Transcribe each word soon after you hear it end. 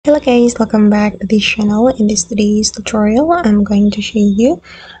Hello guys, welcome back to this channel. In this today's tutorial, I'm going to show you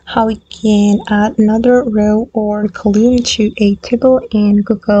how we can add another row or column to a table in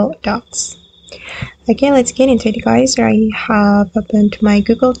Google Docs. Okay, let's get into it guys. I have opened my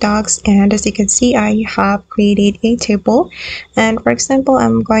Google Docs and as you can see, I have created a table. And for example,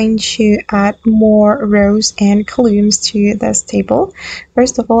 I'm going to add more rows and columns to this table.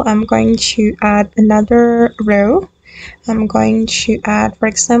 First of all, I'm going to add another row. I'm going to add, for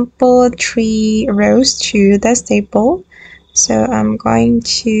example, 3 rows to this table. So I'm going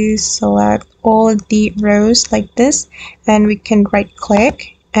to select all the rows like this, and we can right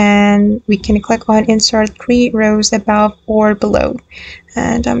click and we can click on insert 3 rows above or below.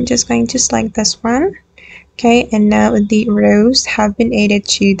 And I'm just going to select this one. Okay, and now the rows have been added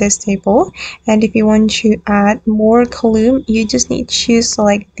to this table. And if you want to add more column, you just need to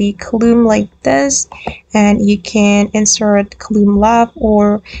select the column like this, and you can insert column left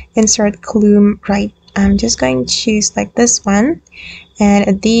or insert column right. I'm just going to select this one,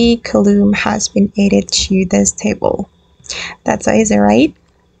 and the column has been added to this table. That's so easy, right?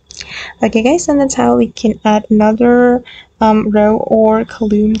 Okay guys, and that's how we can add another row or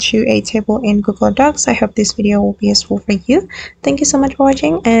column to a table in Google Docs. I hope this video will be useful for you. Thank you so much for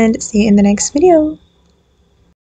watching and see you in the next video.